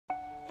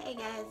Hey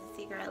guys, it's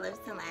your girl Lips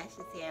and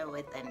Lashes here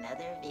with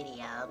another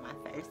video, my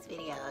first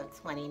video of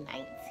 2019.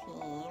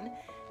 I'm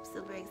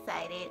super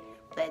excited,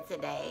 but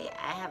today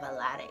I have a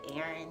lot of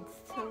errands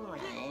to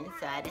run,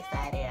 so I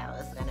decided I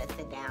was going to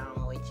sit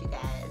down with you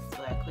guys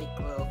for a quick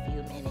little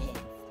few minutes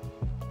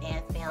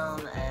and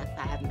film a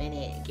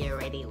 5-minute get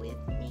ready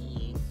with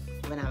me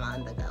when I'm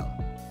on the go.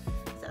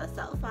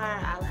 So far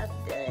all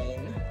I've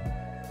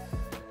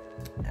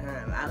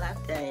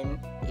done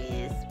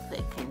is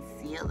put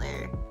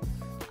concealer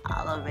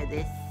all over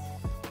this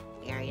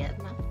area of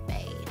my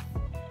face.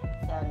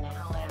 So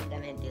now what I'm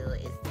gonna do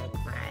is take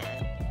my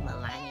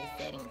Milani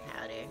setting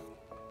powder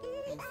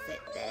and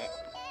set that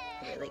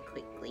really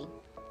quickly.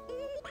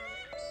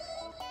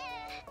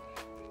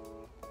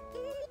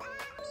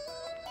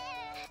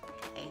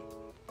 Okay,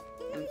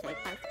 I'm gonna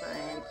take my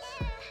sponge.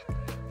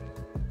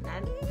 I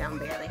don't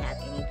barely have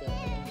anything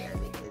in here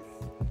because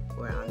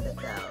we're on the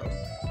go.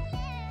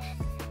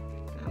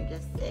 I'm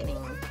just setting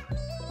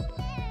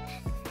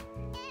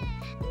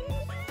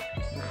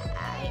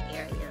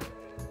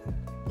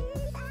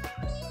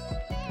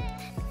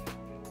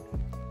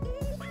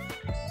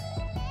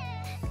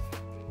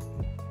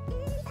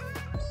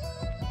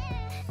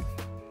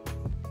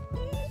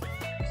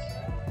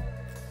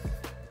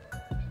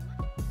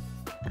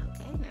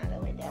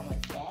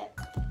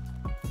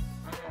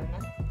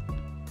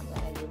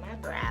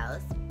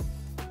brows. I'm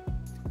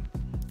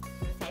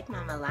gonna take my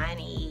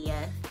Milani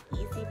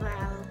Easy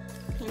Brow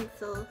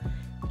pencil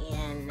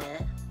and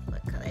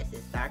what color is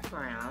this? Dark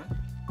brown.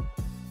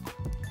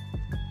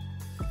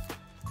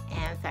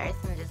 And first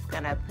I'm just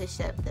gonna push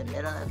up the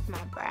middle of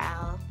my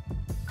brow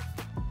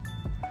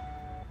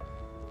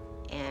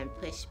and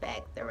push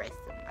back the rest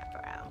of my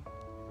brow.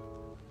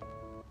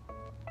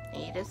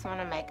 And you just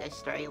want to make a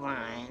straight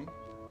line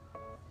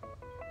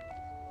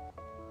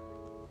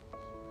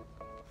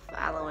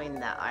following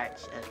the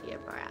arch of your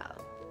brow.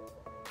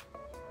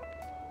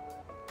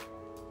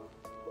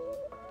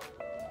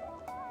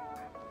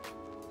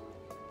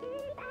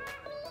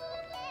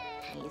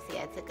 And you see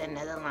I took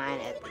another line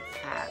at the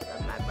top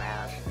of my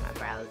brows because my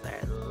brows are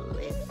a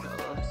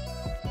little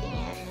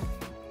thin.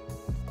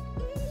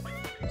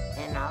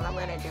 And all I'm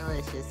going to do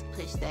is just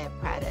push that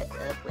product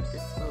up with the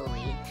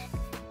spoolie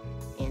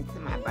into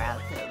my brow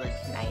till it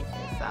looks nice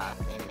and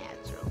soft and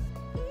natural.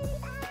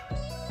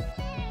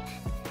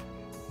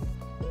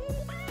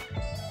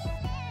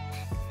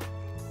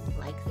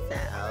 So,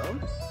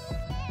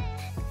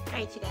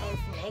 alright you guys,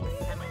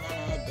 next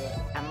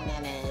I'm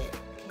gonna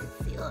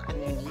conceal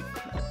underneath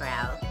my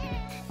brow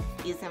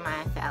using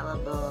my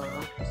Infallible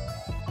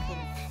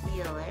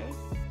concealer.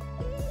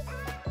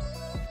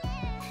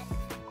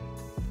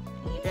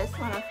 You just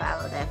want to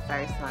follow that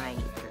first line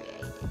you created.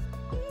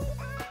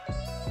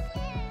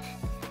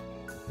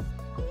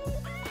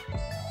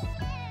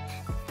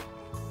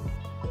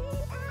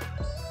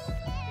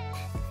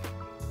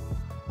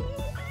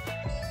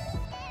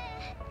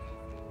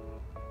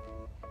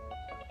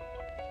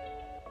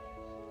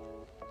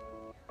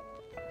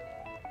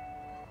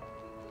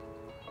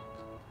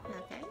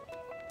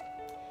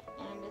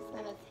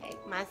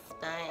 My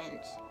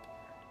sponge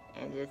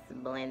and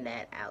just blend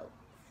that out.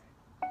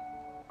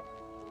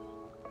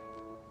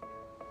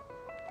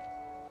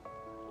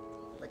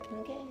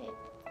 Looking good.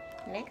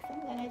 Next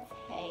I'm gonna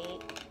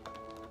take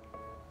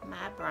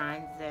my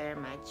bronzer,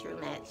 my True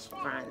Match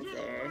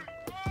bronzer.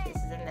 This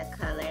is in the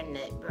color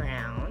Nut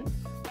Brown.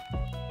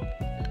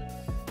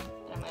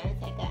 I'm gonna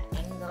take an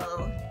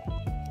angle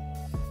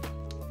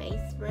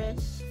face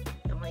brush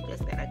and we're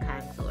just gonna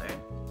contour.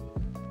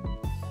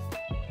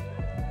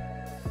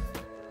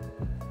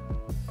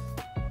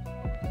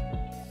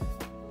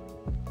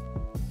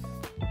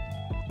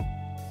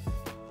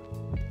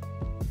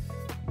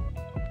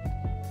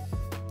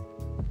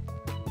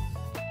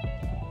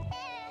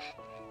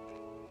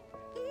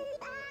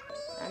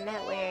 I'm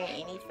not wearing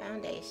any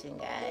foundation,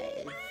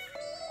 guys.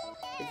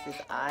 This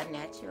is all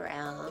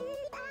natural.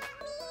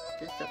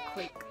 Just a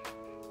quick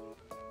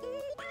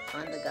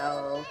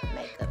on-the-go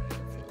makeup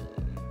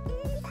routine.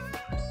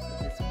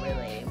 This is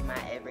really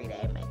my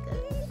everyday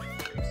makeup.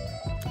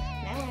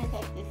 Now I'm gonna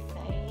take this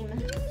same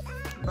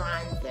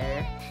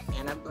bronzer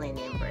and a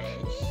blending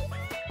brush,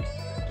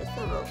 just a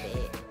little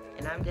bit,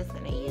 and I'm just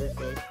gonna use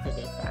this to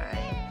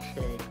define,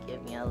 to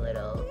give me a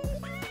little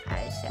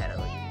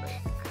eyeshadowy look.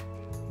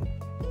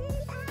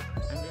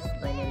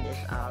 Blending this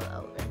all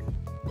over.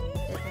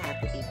 It doesn't have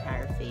to be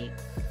perfect.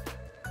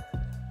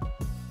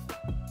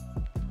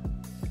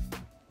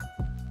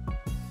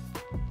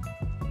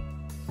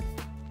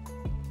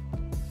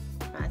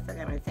 I'm also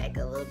going to take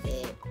a little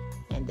bit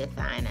and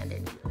define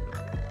underneath my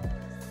eyes.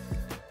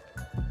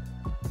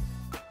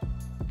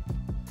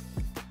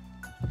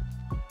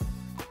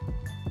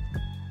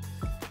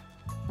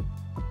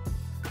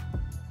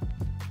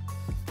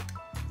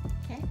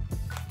 Okay.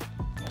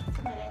 Next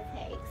I'm going to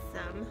take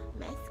some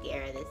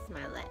mascara. This is my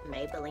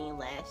Maybelline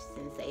Lash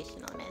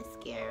Sensational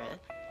Mascara.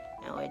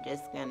 And we're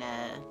just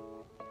gonna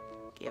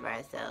give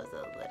ourselves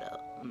a little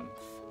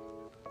oomph.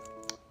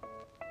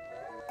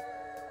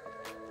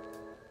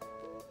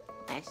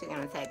 I'm actually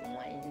gonna take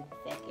 1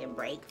 second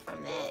break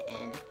from that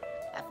and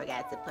I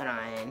forgot to put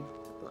on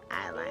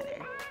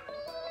eyeliner.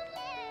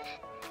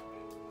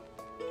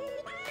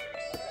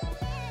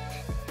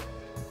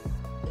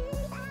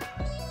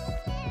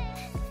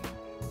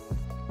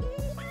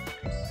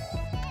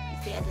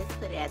 See, I just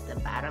put it at the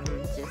bottom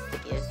just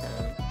to give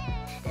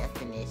some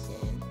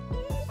definition.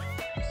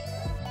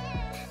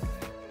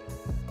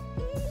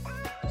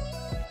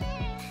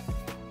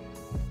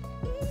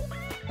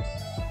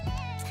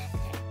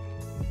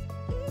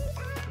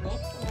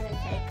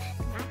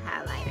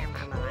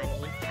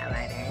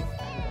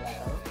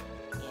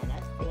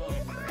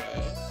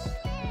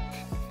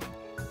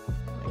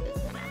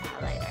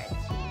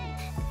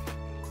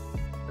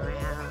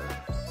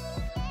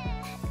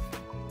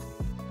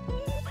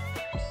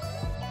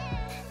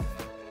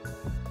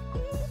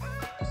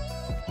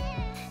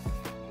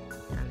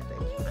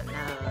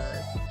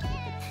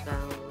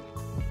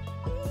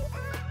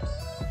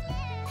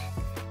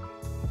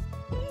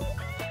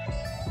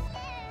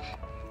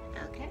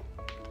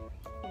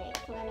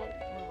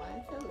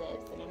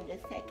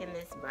 Taking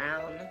this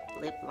brown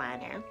lip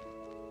liner,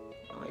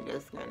 and we're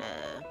just gonna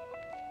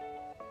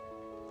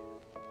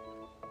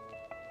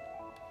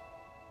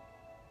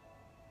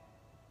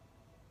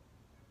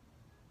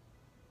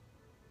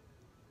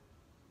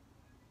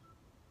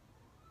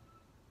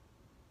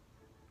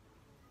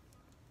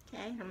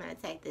I'm gonna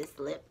take this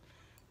lip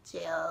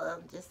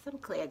gel, just some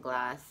clear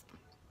gloss.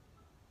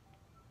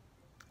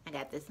 I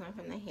got this one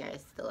from the hair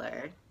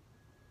store,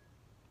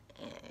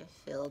 and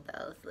fill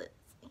those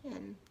lips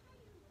in.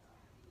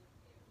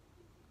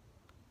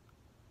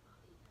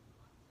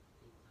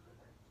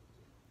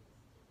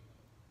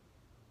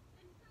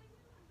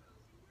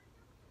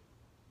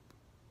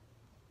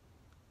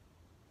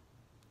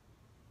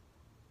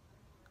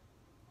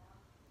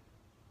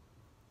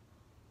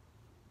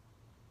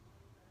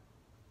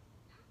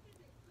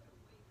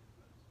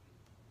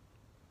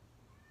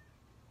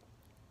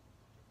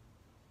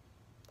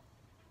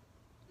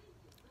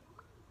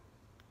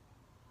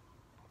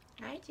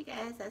 Alright, you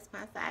guys, that's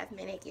my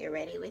 5-minute get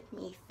ready with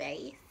me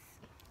face.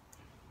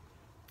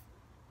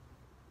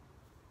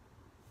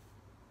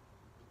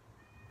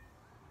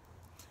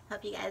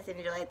 Hope you guys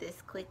enjoyed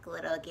this quick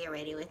little get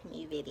ready with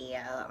me video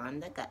on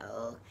the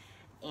go.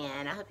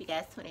 And I hope you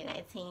guys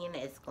 2019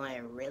 is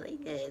going really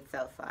good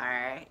so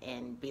far.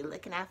 And be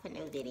looking out for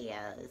new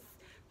videos.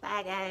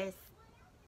 Bye, guys.